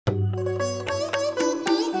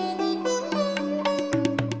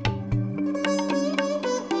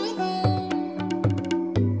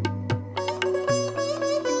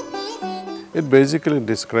It basically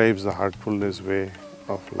describes the heartfulness way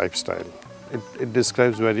of lifestyle. It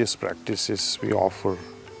describes various practices we offer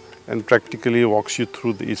and practically walks you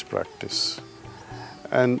through each practice.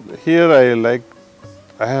 And here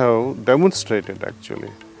I have demonstrated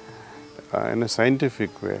actually in a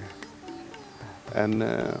scientific way, and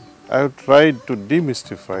I have tried to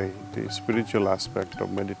demystify the spiritual aspect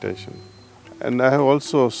of meditation. And I have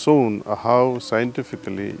also shown how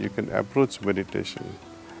scientifically you can approach meditation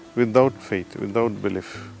without faith, without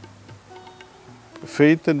belief.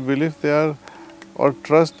 Faith and belief, or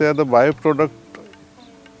trust, they are the byproduct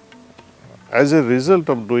as a result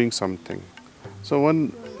of doing something. So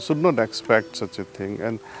one should not expect such a thing.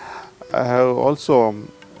 And I have also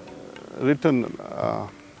written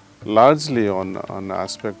largely on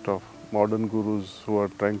aspect of modern gurus who are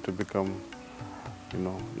trying to become,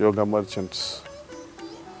 yoga merchants,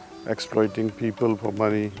 exploiting people for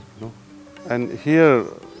money. And here,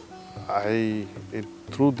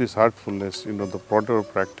 through this heartfulness, the broader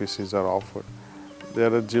practices are offered. They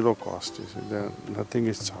are at zero cost. Nothing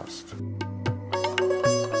is charged.